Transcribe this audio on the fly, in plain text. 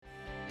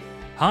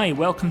Hi,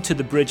 welcome to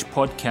the Bridge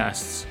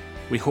Podcasts.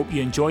 We hope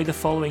you enjoy the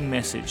following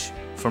message.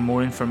 For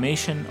more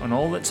information on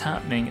all that's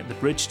happening at the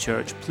Bridge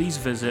Church, please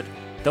visit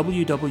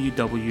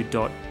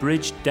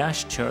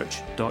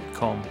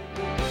www.bridge-church.com.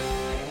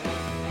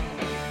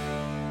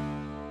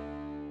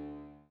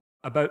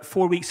 About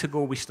 4 weeks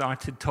ago, we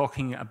started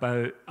talking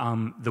about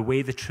the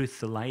way, the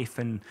truth, the life,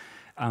 and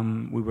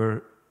we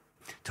were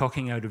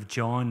talking out of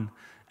John,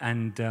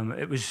 and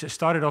it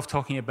started off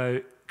talking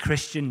about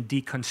Christian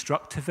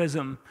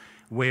deconstructivism,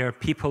 where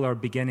people are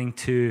beginning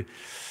to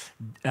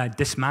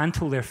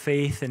dismantle their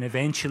faith, and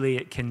eventually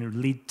it can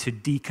lead to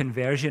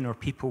deconversion or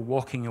people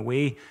walking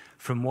away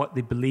from what they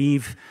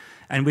believe.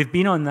 And we've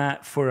been on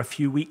that for a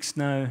few weeks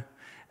now.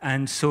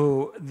 And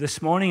so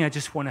this morning I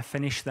just want to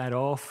finish that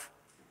off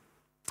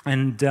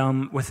and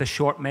with a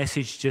short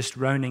message just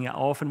rounding it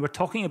off. And we're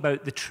talking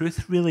about the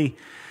truth, really.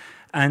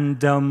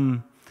 And,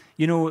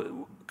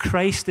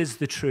 Christ is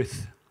the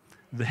truth.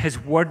 His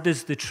word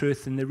is the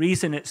truth, and the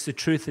reason it's the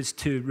truth is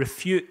to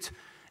refute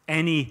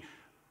any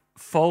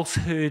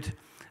falsehood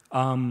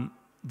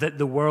that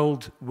the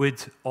world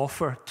would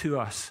offer to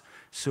us.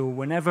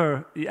 So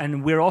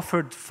and we're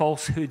offered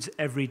falsehoods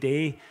every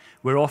day.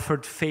 We're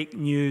offered fake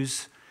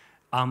news,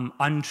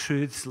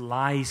 untruths,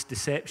 lies,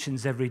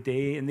 deceptions every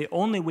day. And the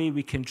only way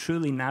we can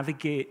truly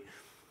navigate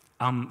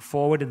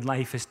forward in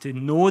life is to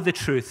know the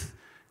truth,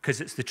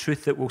 because it's the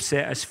truth that will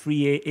set us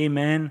free.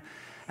 Amen.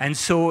 And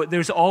so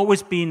there's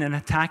always been an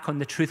attack on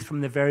the truth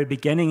from the very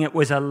beginning. It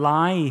was a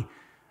lie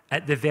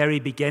at the very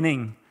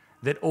beginning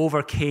that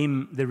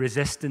overcame the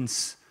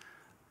resistance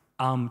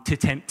to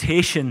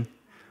temptation.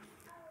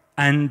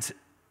 And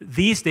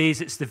these days,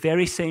 it's the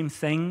very same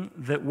thing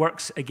that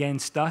works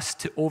against us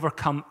to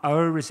overcome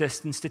our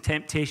resistance to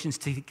temptations,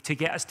 to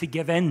get us to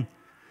give in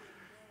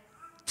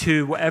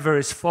to whatever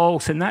is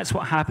false. And that's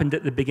what happened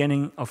at the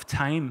beginning of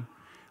time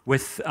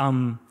with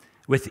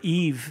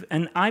Eve.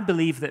 And I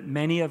believe that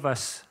many of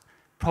us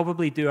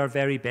probably do our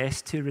very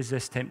best to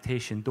resist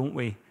temptation, don't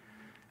we?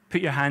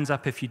 Put your hands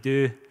up if you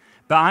do.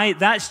 But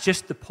that's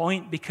just the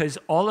point, because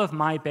all of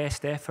my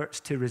best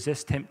efforts to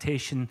resist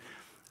temptation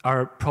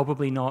are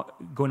probably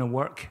not going to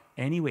work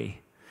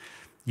anyway.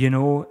 You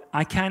know,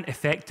 I can't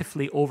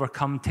effectively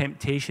overcome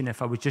temptation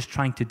if I was just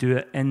trying to do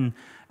it in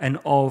and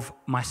of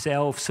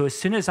myself. So as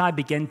soon as I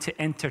begin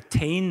to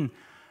entertain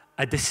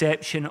a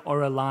deception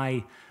or a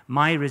lie,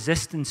 my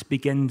resistance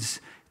begins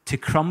to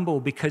crumble,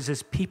 because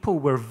as people,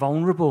 we're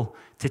vulnerable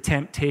to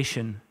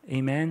temptation.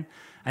 Amen?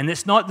 And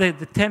it's not the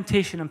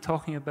temptation I'm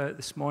talking about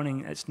this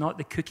morning. It's not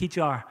the cookie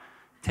jar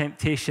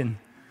temptation.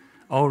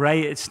 All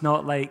right? It's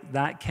not like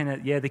that kind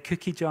of, the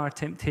cookie jar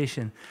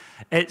temptation.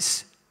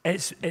 It's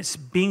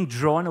being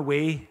drawn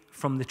away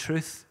from the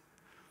truth.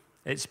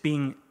 It's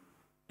being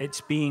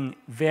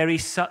very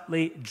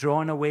subtly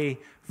drawn away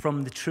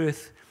from the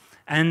truth.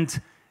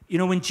 And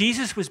when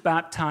Jesus was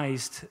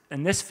baptized,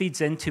 and this feeds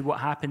into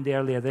what happened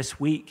earlier this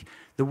week,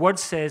 the word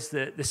says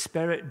that the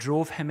Spirit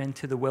drove him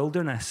into the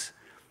wilderness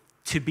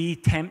to be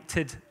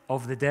tempted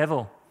of the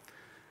devil.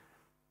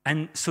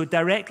 And so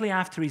directly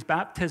after his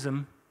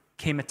baptism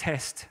came a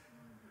test.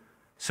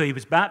 So he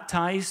was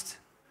baptized,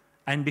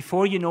 and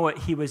before you know it,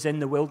 he was in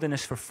the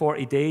wilderness for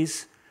 40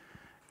 days.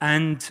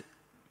 And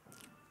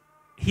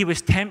he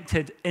was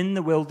tempted in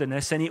the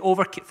wilderness, and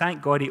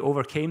thank God he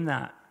overcame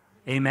that.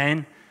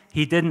 Amen.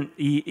 He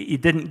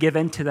didn't give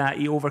in to that.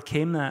 He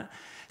overcame that.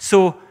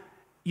 So,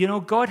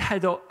 God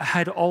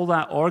had all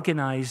that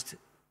organized.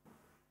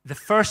 The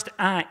first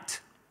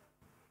act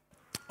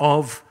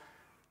of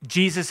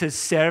Jesus'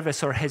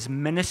 service or his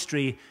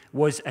ministry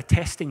was a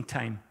testing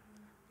time,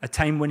 a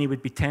time when he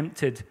would be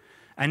tempted.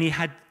 And he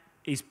had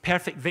his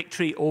perfect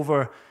victory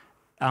over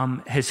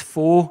his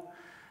foe.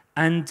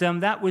 And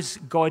that was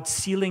God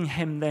sealing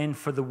him then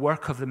for the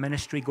work of the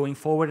ministry going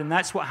forward. And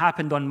that's what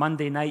happened on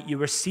Monday night. You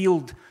were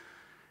sealed.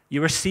 You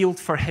were sealed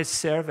for his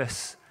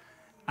service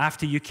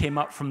after you came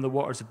up from the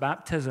waters of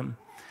baptism.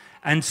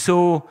 And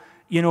so,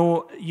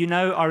 you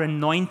now are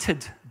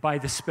anointed by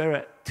the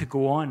Spirit to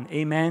go on.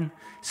 Amen?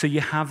 So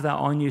you have that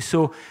on you.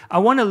 So I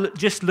want to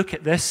just look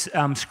at this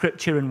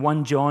scripture in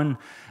 1 John,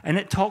 and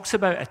it talks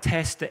about a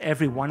test that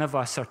every one of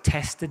us are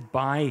tested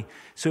by.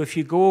 So if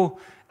you go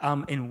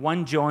in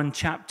 1 John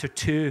chapter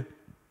 2,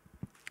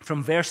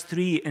 from verse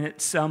 3, and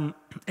it's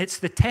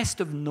the test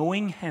of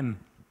knowing him.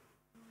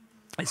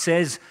 It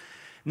says,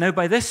 "Now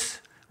by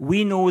this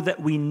we know that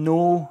we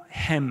know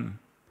him."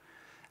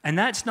 And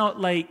that's not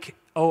like,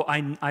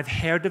 I've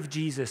heard of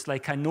Jesus,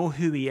 like I know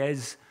who he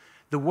is.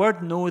 The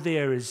word know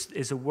there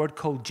is a word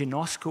called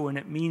ginosko, and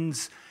it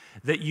means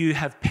that you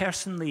have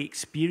personally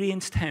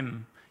experienced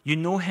him. You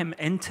know him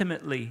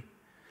intimately.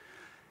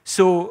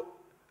 So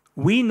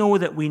we know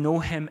that we know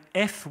him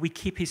if we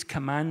keep his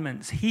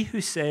commandments. He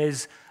who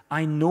says,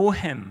 "I know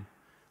him,"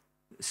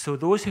 so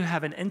those who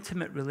have an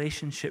intimate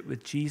relationship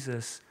with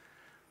Jesus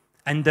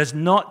and does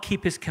not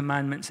keep his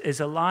commandments is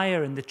a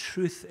liar, and the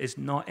truth is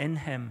not in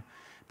him.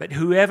 But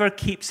whoever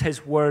keeps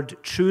his word,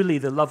 truly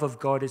the love of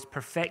God is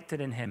perfected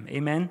in him.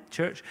 Amen,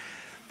 church?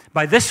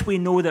 By this we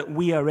know that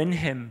we are in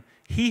him.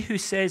 He who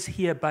says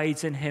he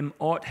abides in him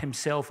ought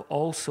himself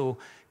also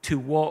to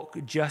walk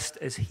just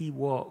as he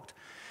walked.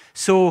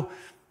 So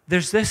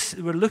there's this,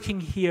 we're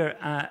looking here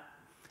at,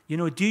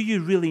 do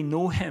you really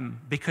know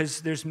him?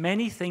 Because there's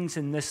many things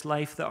in this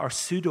life that are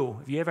pseudo.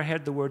 Have you ever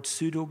heard the word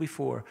pseudo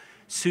before?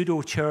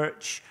 Pseudo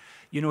church.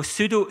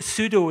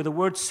 Pseudo, the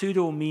word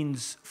pseudo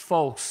means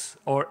false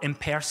or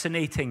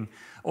impersonating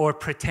or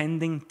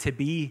pretending to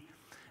be.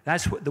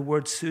 That's what the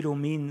word pseudo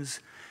means.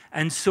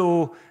 And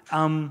so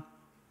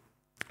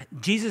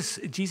Jesus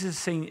is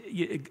saying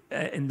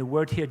in the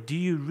word here, do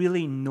you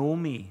really know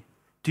me?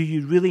 Do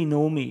you really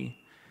know me?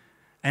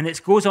 And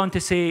it goes on to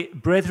say,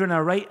 brethren, I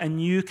write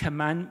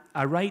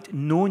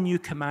no new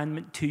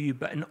commandment to you,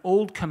 but an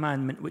old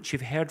commandment which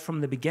you've heard from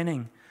the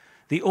beginning.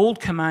 The old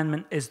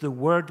commandment is the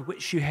word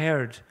which you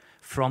heard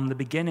from the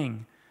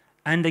beginning.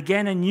 And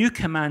again, a new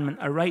commandment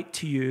I write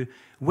to you,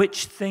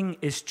 which thing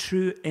is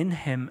true in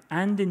him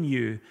and in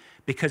you,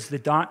 because the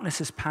darkness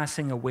is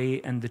passing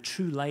away and the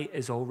true light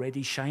is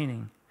already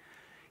shining.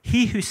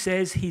 He who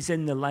says he's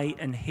in the light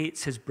and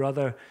hates his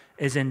brother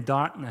is in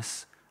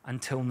darkness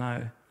until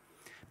now.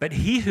 But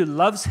he who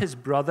loves his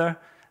brother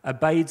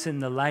abides in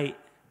the light,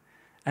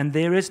 and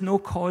there is no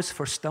cause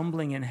for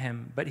stumbling in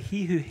him. But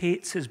he who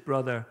hates his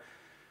brother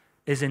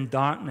is in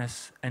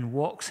darkness and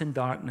walks in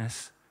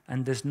darkness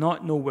and does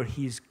not know where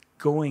he's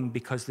going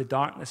because the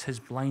darkness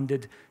has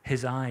blinded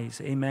his eyes.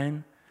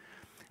 Amen.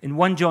 In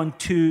 1 John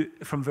 2,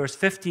 from verse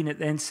 15, it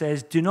then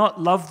says, do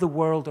not love the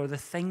world or the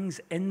things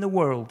in the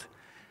world.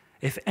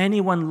 If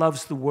anyone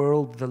loves the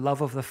world, the love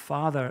of the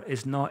Father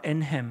is not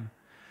in him.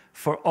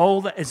 For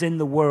all that is in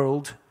the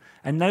world,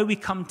 and now we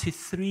come to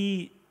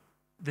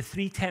the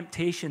three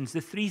temptations,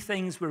 the three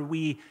things where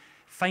we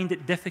find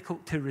it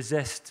difficult to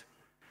resist.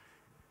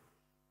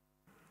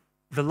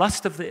 The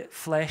lust of the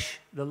flesh,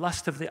 the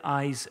lust of the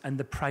eyes, and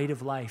the pride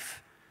of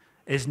life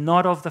is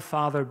not of the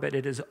Father, but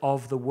it is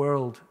of the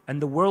world. And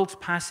the world's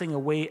passing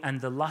away and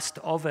the lust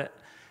of it,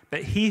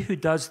 but he who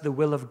does the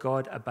will of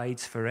God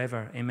abides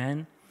forever.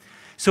 Amen?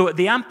 So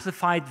the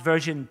Amplified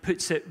Version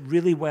puts it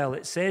really well.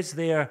 It says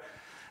there,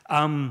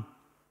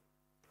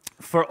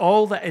 for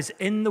all that is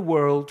in the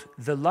world,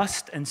 the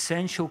lust and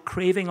sensual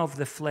craving of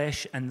the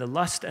flesh and the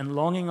lust and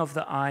longing of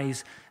the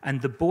eyes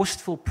and the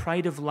boastful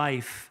pride of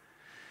life.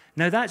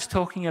 Now that's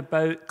talking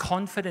about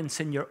confidence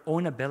in your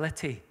own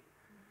ability.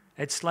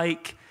 It's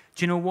like,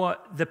 do you know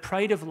what? The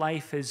pride of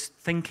life is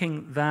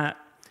thinking that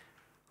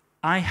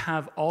I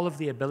have all of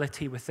the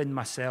ability within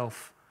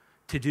myself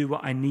to do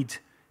what I need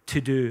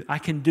to do. I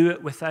can do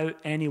it without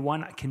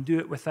anyone. I can do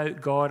it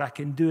without God. I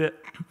can do it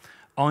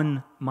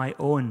on my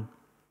own.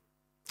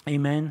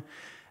 Amen.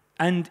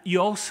 And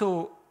you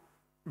also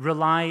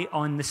rely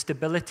on the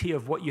stability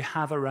of what you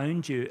have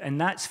around you, and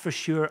that's for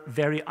sure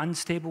very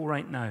unstable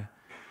right now.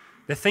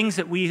 The things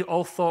that we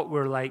all thought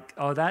were like,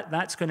 oh,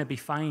 that's going to be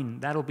fine.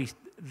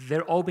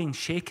 They're all being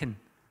shaken.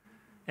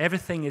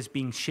 Everything is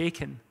being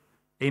shaken.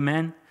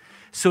 Amen.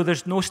 So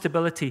there's no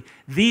stability.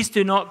 These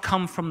do not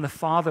come from the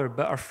Father,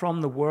 but are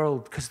from the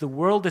world, because the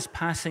world is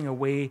passing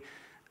away,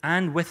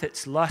 and with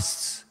its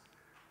lusts,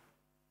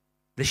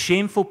 the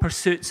shameful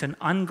pursuits and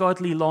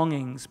ungodly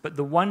longings, but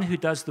the one who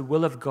does the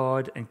will of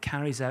God and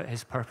carries out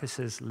his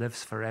purposes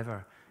lives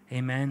forever.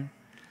 Amen.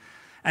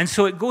 And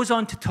so it goes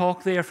on to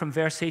talk there from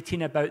verse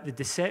 18 about the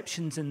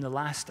deceptions in the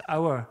last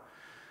hour.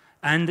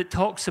 And it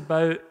talks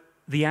about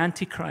the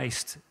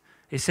Antichrist.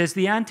 It says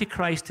the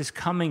Antichrist is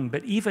coming,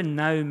 but even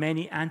now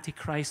many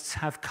Antichrists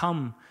have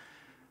come,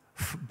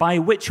 by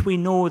which we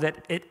know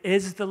that it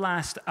is the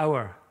last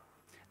hour.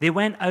 They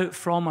went out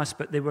from us,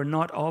 but they were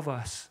not of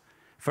us.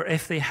 For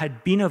if they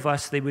had been of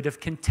us, they would have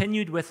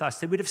continued with us.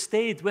 They would have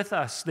stayed with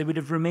us. They would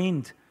have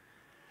remained.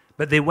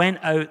 But they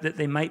went out that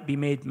they might be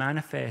made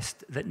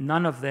manifest, that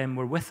none of them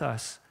were with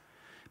us.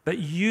 But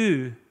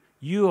you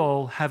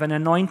all have an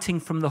anointing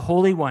from the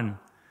Holy One,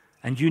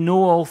 and you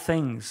know all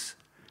things.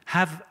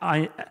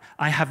 I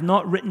have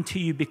not written to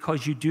you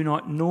because you do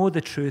not know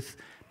the truth,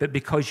 but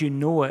because you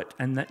know it,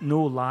 and that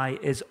no lie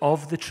is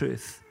of the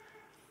truth.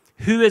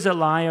 Who is a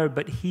liar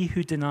but he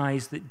who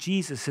denies that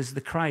Jesus is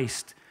the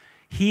Christ?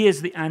 He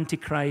is the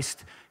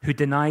Antichrist who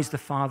denies the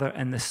Father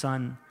and the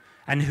Son.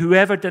 And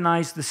whoever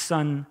denies the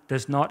Son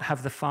does not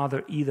have the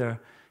Father either.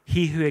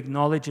 He who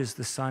acknowledges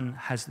the Son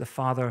has the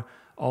Father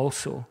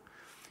also.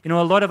 You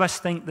know, a lot of us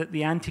think that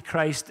the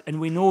Antichrist,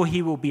 and we know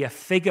he will be a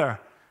figure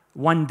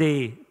one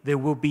day. There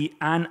will be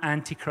an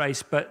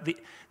Antichrist. But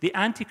the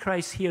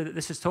Antichrist here that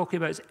this is talking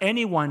about is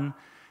anyone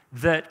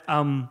that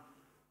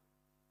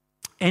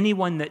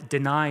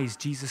denies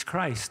Jesus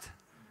Christ.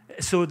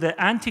 So the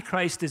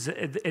Antichrist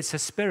it's a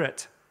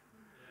spirit.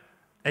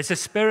 It's a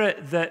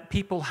spirit that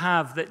people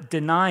have that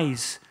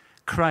denies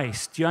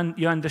Christ. You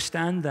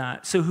understand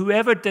that? So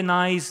whoever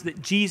denies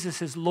that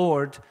Jesus is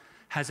Lord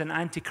has an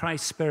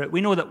Antichrist spirit.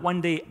 We know that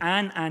one day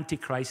an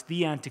Antichrist,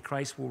 the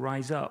Antichrist, will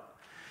rise up.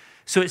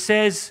 So it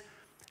says,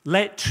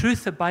 let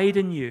truth abide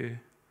in you.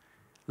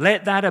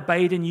 Let that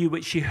abide in you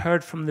which you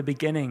heard from the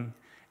beginning.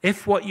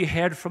 If what you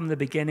heard from the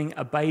beginning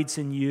abides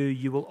in you,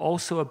 you will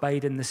also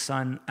abide in the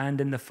Son and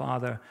in the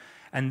Father.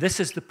 And this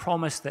is the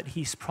promise that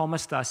he's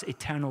promised us,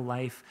 eternal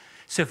life.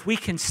 So if we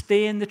can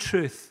stay in the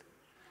truth,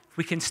 if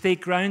we can stay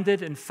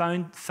grounded and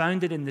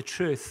founded in the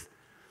truth,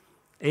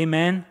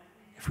 amen?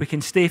 If we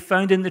can stay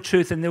found in the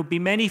truth, and there'll be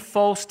many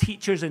false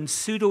teachers and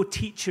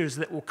pseudo-teachers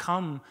that will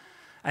come,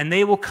 and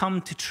they will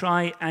come to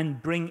try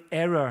and bring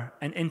error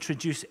and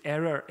introduce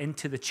error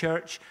into the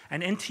church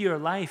and into your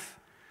life.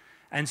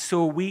 And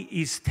so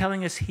he's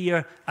telling us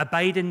here,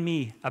 abide in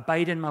me,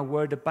 abide in my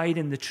word, abide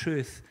in the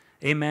truth.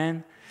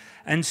 Amen.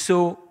 And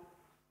so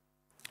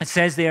it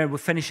says there, we're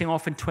finishing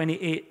off in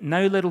 28,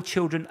 now little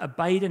children,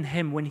 abide in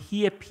him. When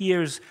he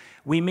appears,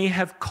 we may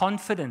have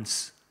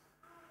confidence.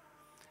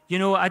 You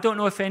know, I don't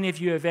know if any of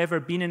you have ever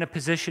been in a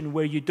position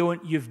where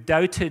you've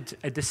doubted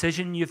a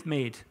decision you've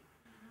made.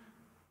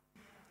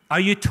 Are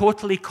you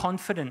totally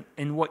confident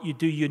in what you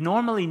do? You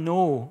normally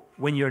know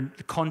when you're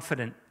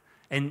confident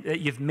and that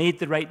you've made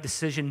the right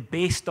decision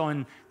based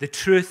on the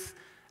truth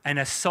and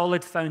a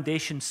solid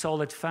foundation,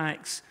 solid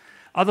facts.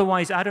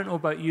 Otherwise, I don't know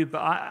about you,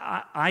 but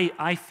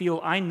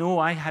I know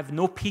I have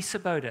no peace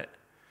about it.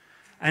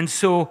 And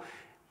so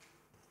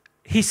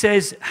he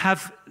says,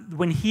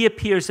 when he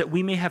appears, that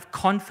we may have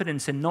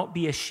confidence and not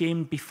be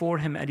ashamed before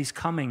him at his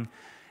coming.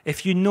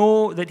 If you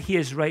know that he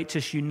is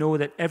righteous, you know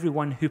that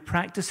everyone who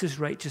practices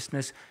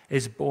righteousness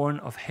is born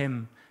of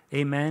him.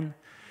 Amen.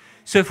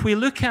 So if we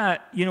look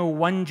at,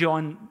 1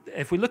 John,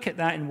 if we look at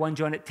that in 1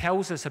 John, it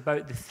tells us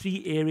about the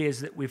three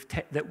areas that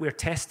we're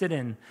tested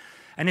in.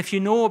 And if you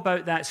know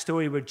about that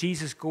story where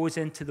Jesus goes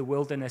into the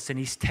wilderness and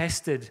he's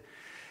tested,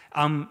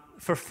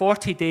 for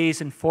 40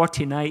 days and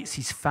 40 nights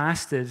he's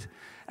fasted.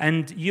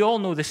 And you all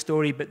know the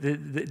story, but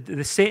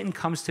the Satan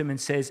comes to him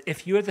and says,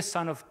 if you're the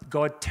Son of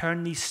God,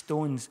 turn these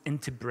stones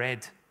into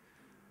bread.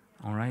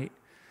 All right?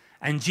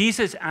 And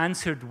Jesus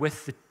answered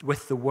with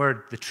the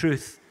word, the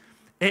truth.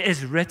 It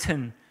is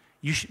written,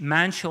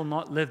 man shall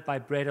not live by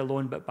bread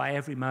alone, but by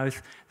every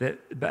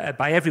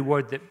by every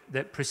word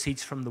that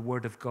proceeds from the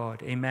word of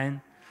God.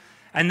 Amen?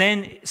 And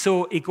then,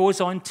 so he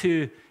goes on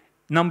to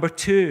number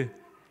 2.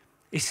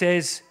 He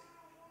says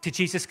to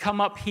Jesus,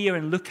 come up here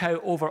and look out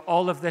over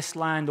all of this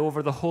land,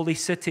 over the holy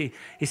city.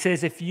 He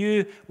says, if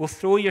you are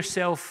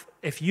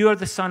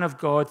the Son of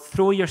God,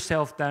 throw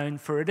yourself down,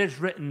 for it is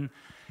written,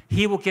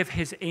 he will give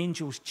his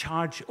angels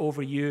charge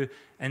over you,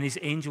 and his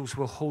angels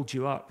will hold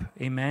you up.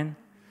 Amen?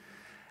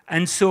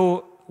 And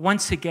so,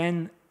 once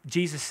again,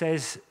 Jesus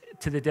says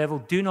to the devil,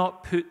 do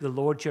not put the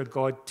Lord your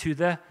God to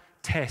the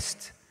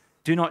test.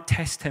 Do not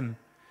test him.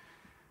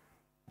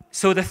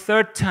 So the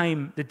third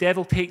time, the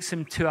devil takes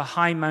him to a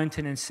high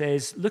mountain and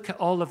says, look at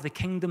all of the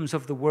kingdoms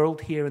of the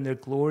world here and their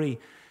glory.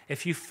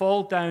 If you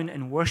fall down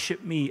and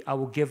worship me, I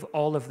will give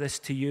all of this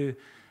to you.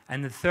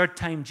 And the third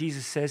time,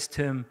 Jesus says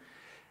to him,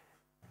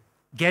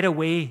 get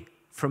away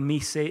from me,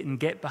 Satan,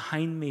 get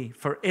behind me.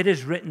 For it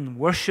is written,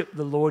 worship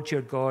the Lord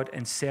your God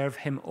and serve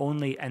him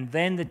only. And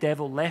then the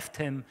devil left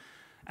him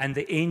and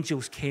the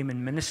angels came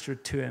and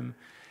ministered to him.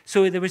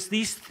 So there was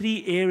these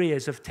three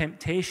areas of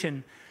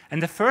temptation.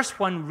 And the first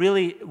one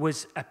really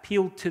was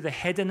appealed to the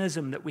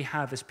hedonism that we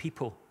have as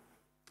people.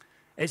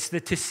 It's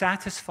to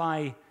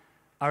satisfy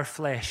our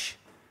flesh.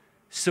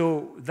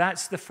 So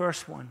that's the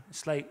first one.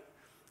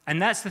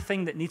 And that's the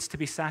thing that needs to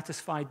be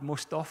satisfied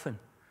most often.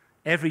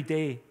 Every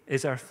day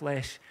is our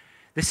flesh.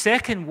 The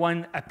second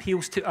one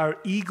appeals to our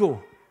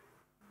ego.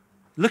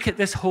 Look at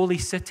this holy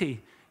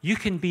city. You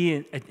can be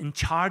in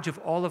charge of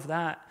all of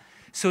that.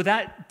 So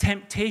that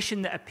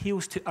temptation that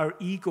appeals to our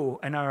ego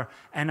and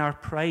our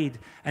pride.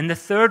 And the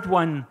third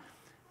one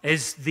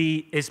is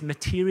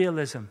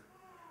materialism.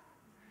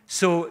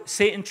 So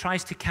Satan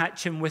tries to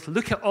catch him with,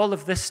 look at all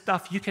of this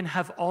stuff, you can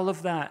have all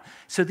of that.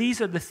 So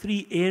these are the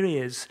three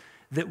areas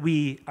that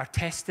we are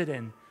tested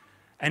in.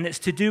 And it's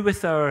to do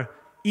with our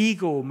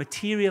ego,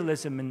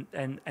 materialism,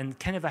 and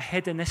kind of a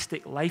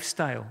hedonistic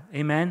lifestyle.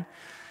 Amen?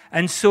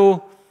 And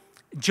so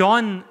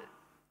John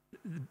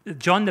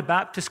the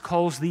Baptist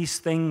calls these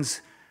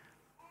things,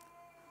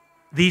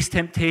 these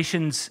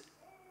temptations,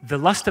 the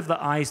lust of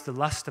the eyes, the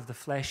lust of the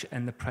flesh,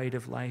 and the pride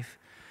of life.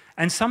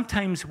 And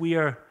sometimes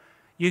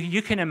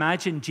you can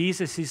imagine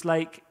Jesus,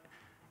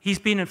 he's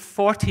been in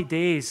 40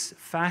 days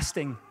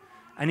fasting,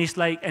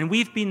 and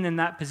we've been in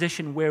that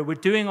position where we're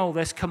doing all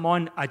this, come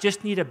on, I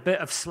just need a bit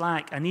of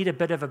slack, I need a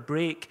bit of a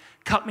break,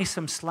 cut me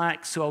some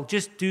slack, so I'll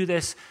just do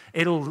this.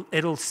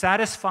 It'll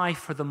satisfy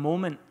for the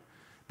moment,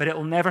 but it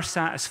will never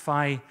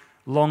satisfy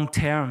long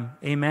term.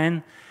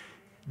 Amen?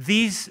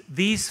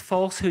 These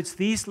falsehoods,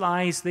 these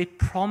lies, they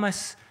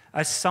promise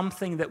us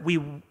something that we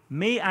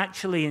may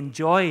actually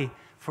enjoy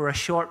for a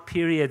short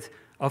period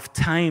of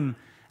time,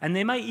 and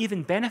they might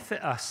even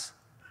benefit us,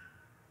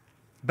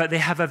 but they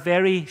have a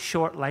very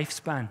short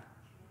lifespan.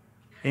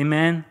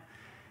 Amen?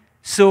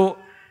 So,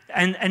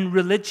 and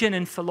religion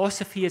and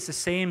philosophy is the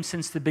same.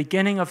 Since the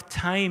beginning of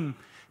time,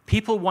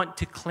 people want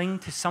to cling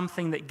to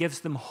something that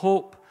gives them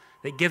hope,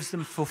 that gives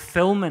them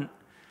fulfillment.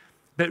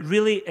 But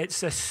really,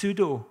 it's a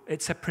pseudo,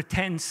 it's a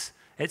pretense,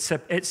 it's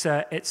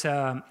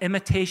a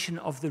imitation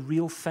of the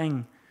real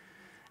thing.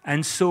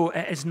 And so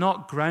it is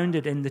not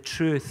grounded in the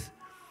truth.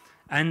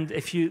 And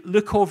if you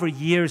look over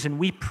years, and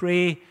we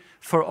pray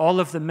for all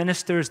of the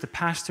ministers, the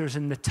pastors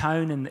in the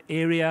town and the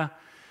area,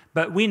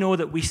 but we know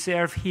that we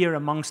serve here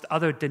amongst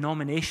other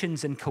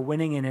denominations in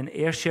Kilwinning and in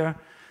Ayrshire.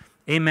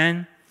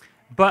 Amen.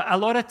 But a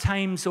lot of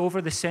times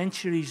over the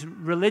centuries,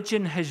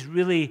 religion has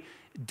really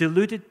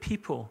deluded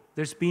people.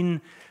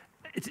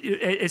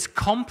 It's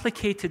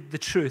complicated the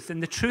truth,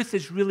 and the truth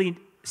is really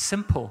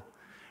simple.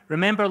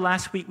 Remember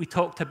last week we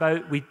talked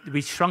about,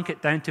 we shrunk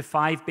it down to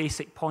 5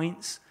 basic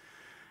points.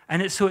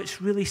 And so it's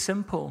really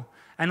simple.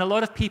 And a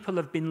lot of people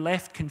have been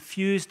left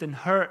confused and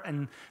hurt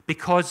and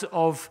because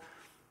of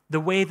the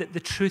way that the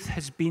truth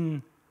has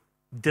been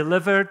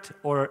delivered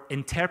or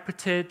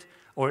interpreted,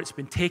 or it's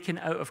been taken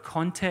out of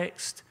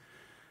context.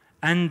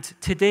 And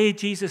today,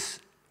 Jesus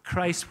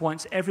Christ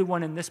wants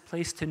everyone in this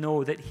place to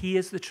know that he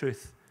is the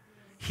truth.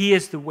 He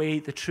is the way,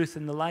 the truth,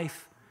 and the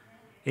life.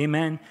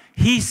 Amen.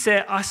 He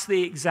set us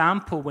the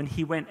example when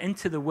he went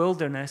into the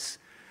wilderness.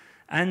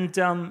 And,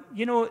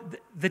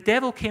 the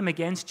devil came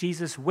against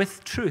Jesus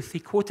with truth. He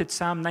quoted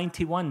Psalm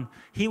 91.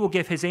 He will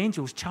give his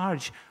angels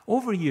charge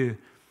over you.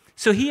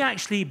 So he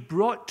actually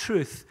brought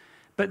truth.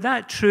 But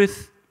that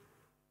truth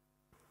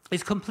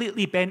is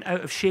completely bent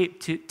out of shape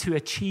to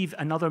achieve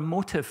another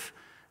motive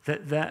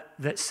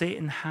that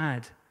Satan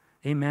had.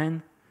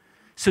 Amen.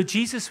 So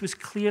Jesus was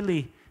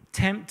clearly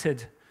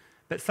tempted.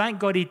 But thank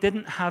God he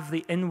didn't have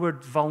the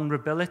inward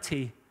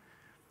vulnerability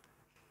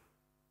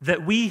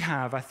that we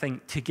have, I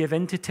think, to give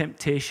into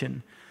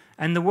temptation.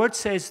 And the word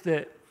says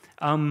that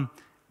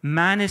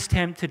man is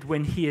tempted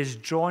when he is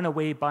drawn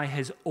away by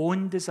his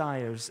own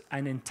desires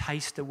and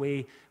enticed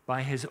away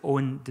by his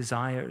own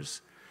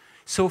desires.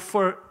 So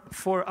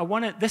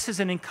this is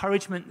an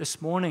encouragement this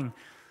morning.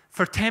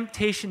 For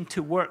temptation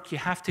to work, you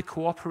have to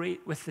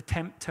cooperate with the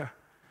tempter.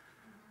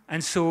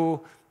 And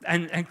so,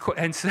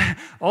 and so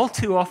all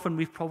too often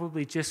we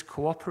probably just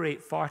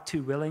cooperate far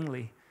too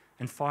willingly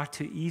and far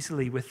too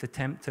easily with the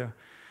tempter.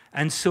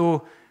 And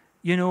so,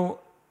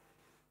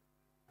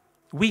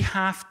 we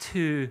have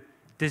to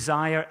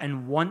desire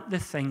and want the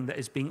thing that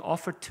is being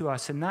offered to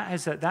us. And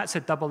that's a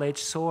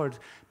double-edged sword,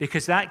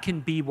 because that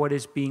can be what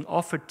is being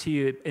offered to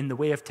you in the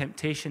way of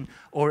temptation,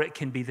 or it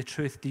can be the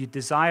truth. Do you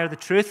desire the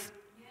truth?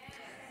 Yes.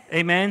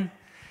 Amen.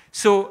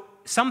 So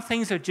some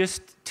things are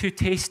just too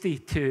tasty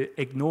to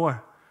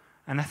ignore.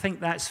 And I think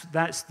that's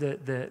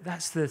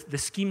the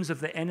schemes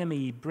of the enemy.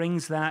 He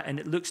brings that, and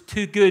it looks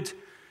too good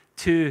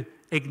to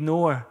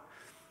ignore.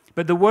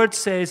 But the word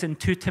says in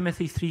 2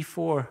 Timothy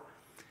 3:4,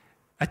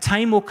 a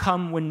time will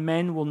come when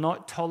men will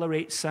not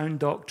tolerate sound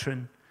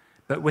doctrine,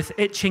 but with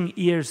itching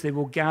ears they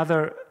will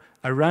gather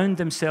around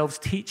themselves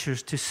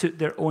teachers to suit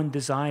their own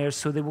desires.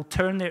 So they will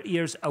turn their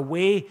ears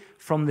away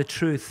from the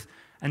truth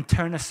and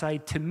turn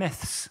aside to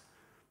myths.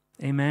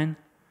 Amen.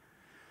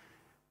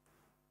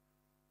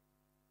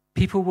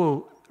 People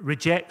will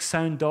reject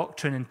sound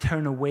doctrine and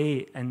turn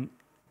away and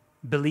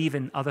believe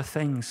in other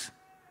things.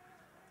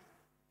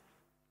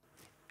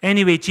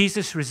 Anyway,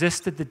 Jesus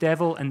resisted the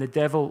devil, and the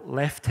devil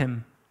left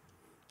him.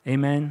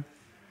 Amen.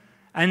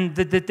 And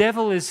the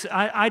devil is,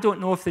 I don't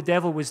know if the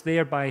devil was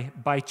there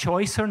by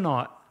choice or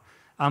not.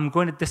 I'm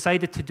going to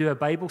decide to do a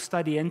Bible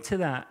study into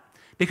that.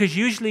 Because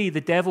usually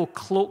the devil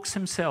cloaks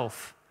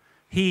himself.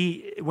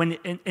 When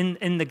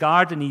in the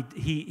garden,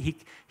 he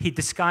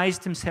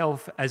disguised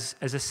himself as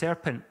a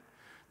serpent.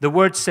 The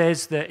word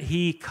says that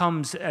he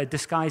comes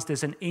disguised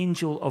as an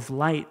angel of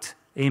light.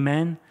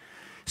 Amen.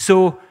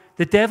 So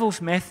the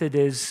devil's method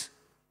is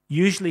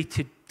usually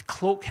to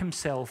cloak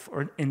himself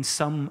or in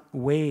some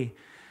way.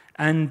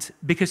 And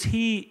because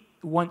he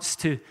wants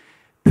to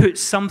put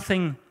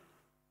something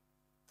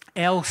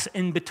else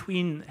in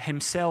between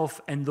himself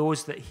and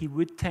those that he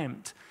would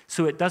tempt,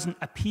 so it doesn't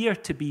appear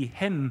to be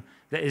him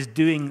that is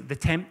doing the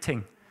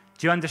tempting.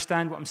 Do you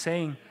understand what I'm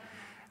saying?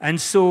 And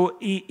so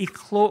he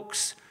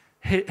cloaks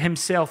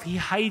himself. He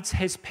hides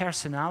his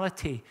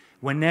personality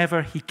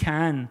whenever he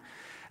can.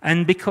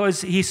 And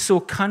because he's so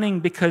cunning,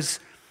 because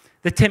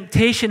the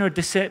temptation or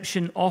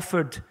deception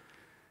offered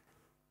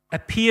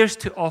appears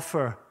to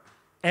offer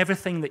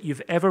everything that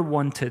you've ever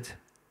wanted.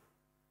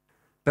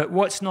 But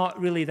what's not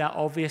really that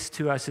obvious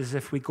to us is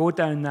if we go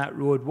down that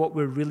road, who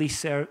we're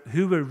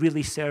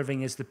really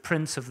serving is the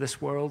prince of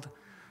this world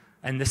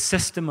and the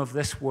system of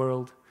this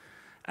world.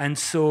 And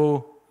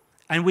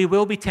we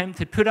will be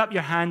tempted. Put up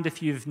your hand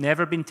if you've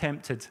never been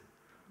tempted.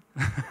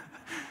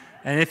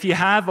 And if you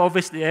have,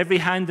 obviously, every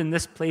hand in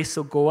this place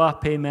will go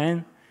up.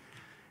 Amen.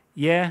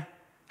 Yeah.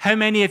 How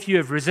many of you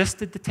have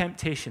resisted the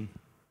temptation?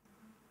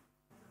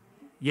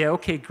 Yeah,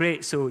 okay,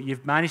 great. So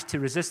you've managed to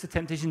resist the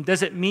temptation.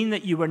 Does it mean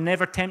that you were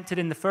never tempted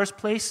in the first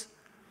place?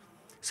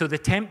 So the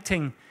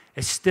tempting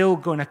is still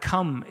going to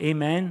come.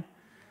 Amen.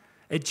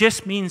 It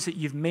just means that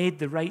you've made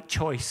the right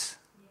choice.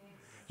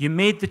 You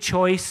made the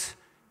choice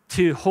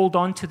to hold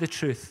on to the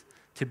truth,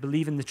 to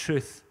believe in the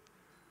truth.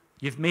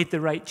 You've made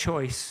the right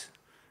choice.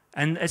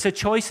 And it's a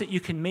choice that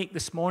you can make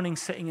this morning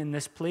sitting in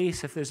this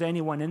place. If there's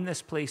anyone in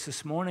this place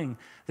this morning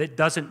that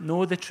doesn't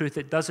know the truth,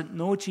 that doesn't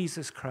know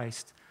Jesus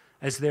Christ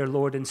as their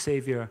Lord and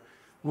Savior,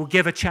 will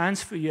give a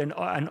chance for you,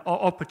 an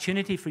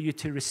opportunity for you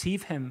to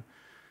receive him.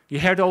 You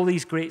heard all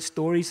these great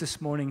stories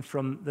this morning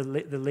from the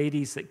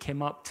ladies that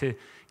came up to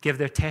give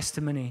their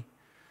testimony.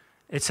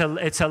 It's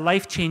a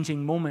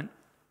life-changing moment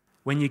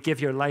when you give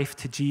your life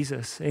to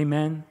Jesus.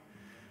 Amen.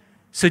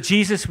 So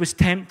Jesus was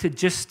tempted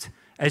just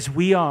as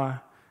we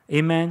are.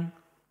 Amen.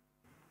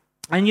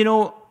 And you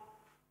know,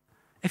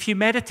 if you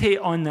meditate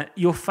on that,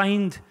 you'll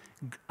find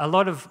a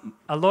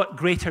lot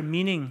greater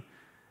meaning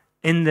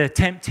in the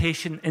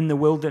temptation in the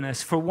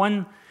wilderness. For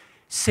one,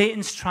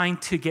 Satan's trying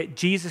to get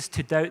Jesus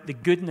to doubt the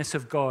goodness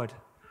of God,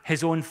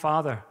 his own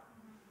Father.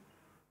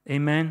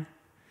 Amen.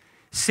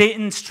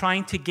 Satan's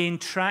trying to gain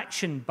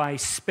traction by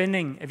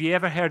spinning. Have you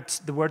ever heard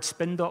the word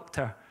spin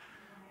doctor?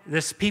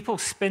 People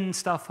spin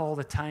stuff all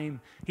the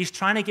time. He's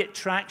trying to get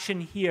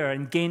traction here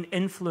and gain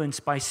influence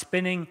by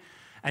spinning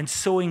and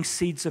sowing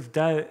seeds of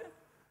doubt.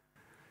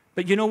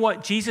 But you know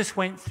what? Jesus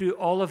went through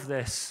all of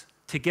this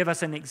to give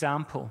us an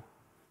example.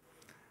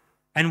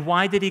 And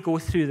why did he go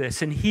through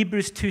this? In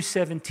Hebrews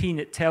 2:17,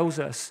 it tells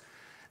us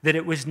that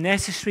it was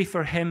necessary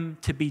for him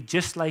to be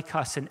just like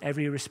us in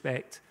every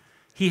respect.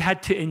 He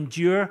had to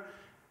endure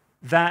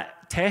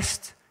that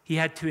test. He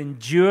had to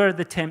endure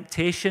the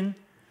temptation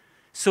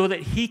so that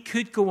he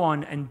could go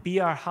on and be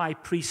our high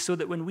priest, so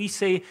that when we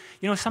say,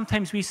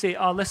 sometimes we say,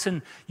 oh,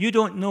 listen, you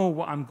don't know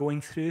what I'm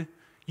going through.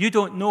 You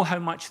don't know how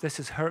much this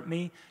has hurt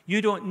me.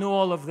 You don't know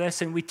all of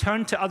this. And we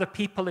turn to other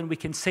people and we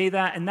can say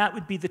that, and that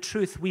would be the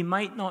truth. We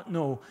might not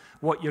know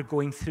what you're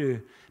going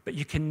through, but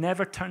you can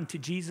never turn to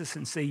Jesus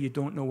and say, you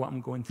don't know what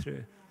I'm going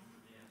through.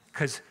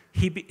 Because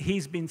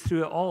he's been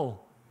through it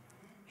all.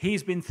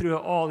 He's been through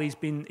it all.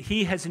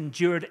 He has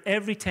endured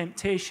every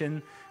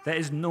temptation that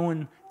is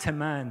known to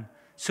man.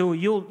 So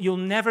you'll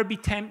never be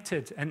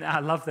tempted. And I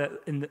love that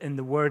in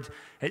the word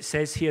it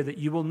says here that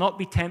you will not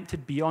be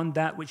tempted beyond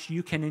that which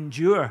you can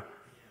endure.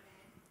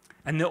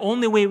 And the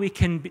only way we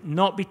can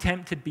not be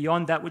tempted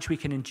beyond that which we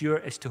can endure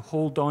is to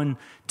hold on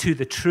to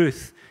the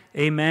truth.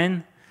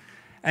 Amen?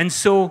 And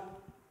so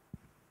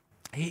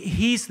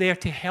he's there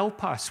to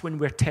help us when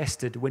we're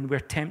tested, when we're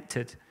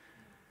tempted.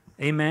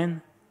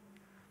 Amen?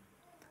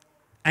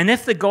 And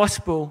if the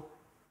gospel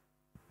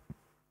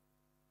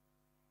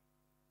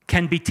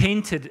can be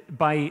tainted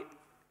by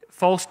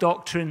false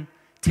doctrine,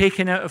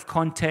 taken out of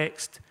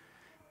context,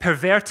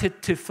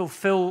 perverted to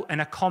fulfill and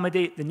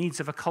accommodate the needs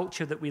of a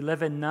culture that we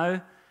live in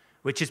now,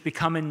 which is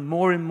becoming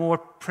more and more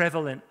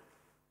prevalent,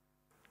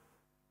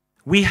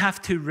 we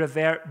have to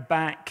revert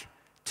back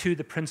to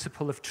the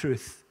principle of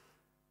truth.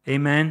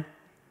 Amen?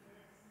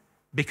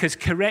 Because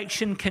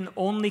correction can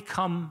only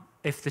come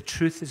if the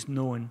truth is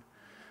known.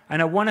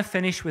 And I want to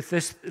finish with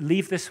this,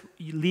 leave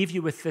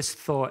you with this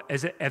thought.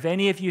 Have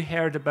any of you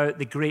heard about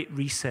the Great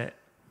Reset?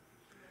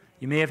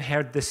 You may have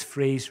heard this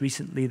phrase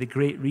recently, the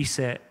Great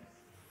Reset.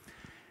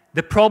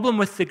 The problem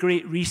with the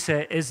Great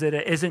Reset is that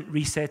it isn't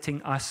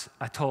resetting us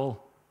at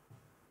all.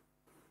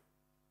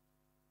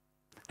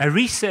 A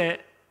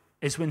reset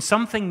is when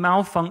something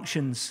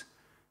malfunctions,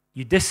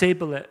 you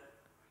disable it,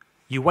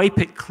 you wipe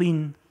it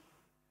clean,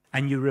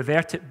 and you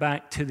revert it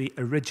back to the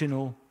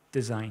original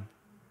design.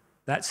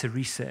 That's a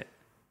reset.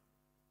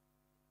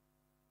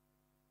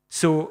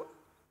 So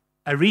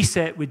a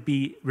reset would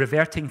be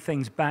reverting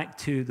things back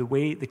to the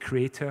way the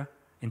Creator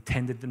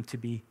intended them to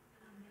be.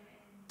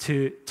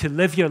 To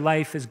live your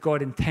life as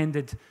God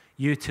intended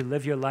you to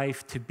live your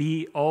life, to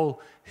be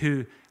all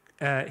who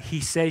He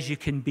says you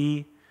can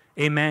be.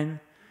 Amen.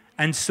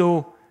 And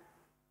so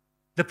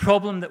the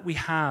problem that we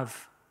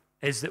have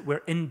is that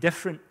we're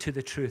indifferent to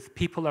the truth.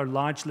 People are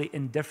largely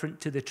indifferent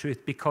to the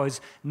truth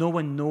because no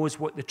one knows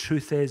what the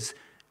truth is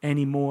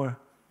anymore.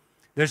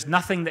 There's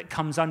nothing that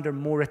comes under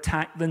more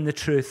attack than the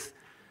truth.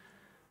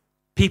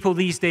 People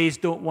these days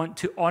don't want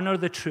to honor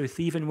the truth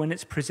even when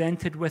it's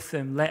presented with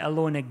them, let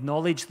alone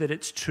acknowledge that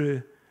it's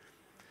true.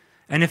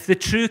 And if the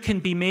true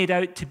can be made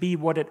out to be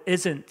what it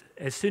isn't,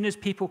 as soon as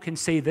people can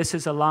say this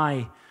is a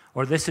lie,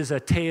 or this is a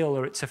tale,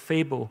 or it's a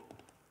fable,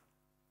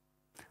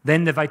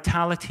 then the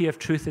vitality of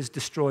truth is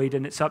destroyed,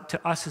 and it's up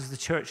to us as the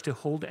church to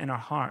hold it in our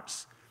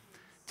hearts,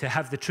 to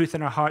have the truth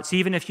in our hearts.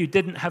 Even if you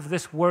didn't have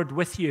this word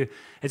with you,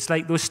 it's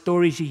like those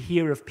stories you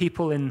hear of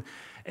people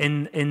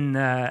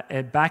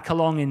back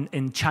along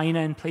in China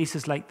and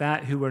places like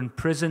that who were in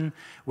prison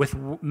with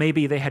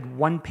maybe they had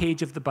one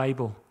page of the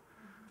Bible,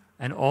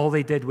 and all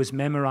they did was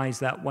memorize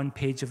that one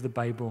page of the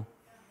Bible.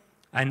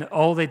 And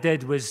all they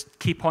did was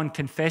keep on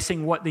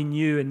confessing what they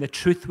knew, and the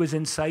truth was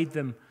inside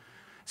them.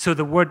 So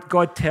the word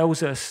God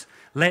tells us,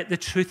 let the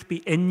truth be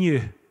in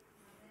you.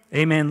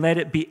 Amen. Let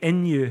it be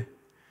in you.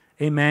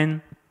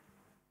 Amen.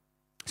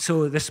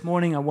 So this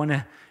morning I want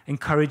to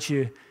encourage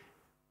you,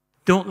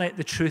 don't let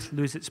the truth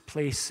lose its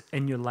place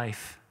in your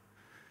life.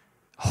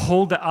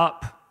 Hold it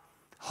up.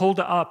 Hold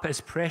it up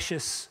as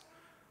precious.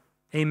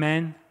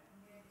 Amen.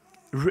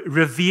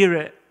 Revere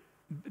it.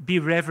 Be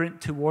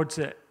reverent towards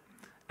it.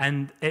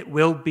 And it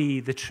will be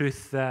the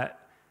truth that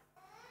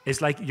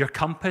is like your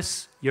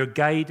compass, your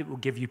guide. It will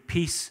give you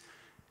peace.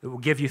 It will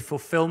give you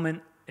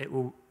fulfillment. It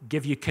will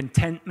give you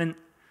contentment.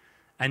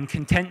 And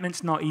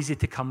contentment's not easy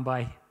to come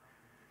by.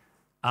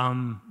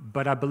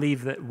 But I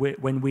believe that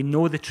when we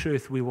know the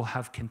truth, we will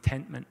have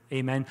contentment.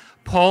 Amen.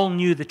 Paul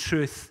knew the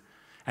truth.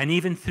 And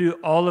even through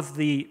all of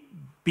the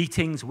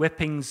beatings,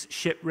 whippings,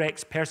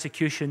 shipwrecks,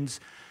 persecutions,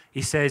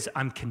 he says,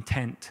 I'm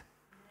content.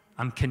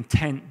 I'm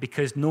content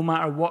because no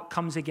matter what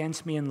comes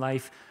against me in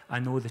life, I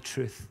know the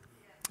truth.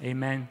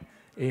 Amen.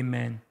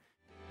 Amen.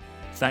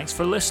 Thanks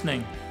for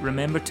listening.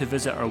 Remember to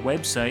visit our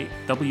website,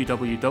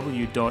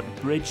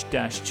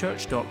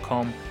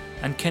 www.bridge-church.com,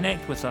 and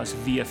connect with us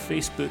via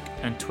Facebook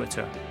and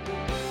Twitter.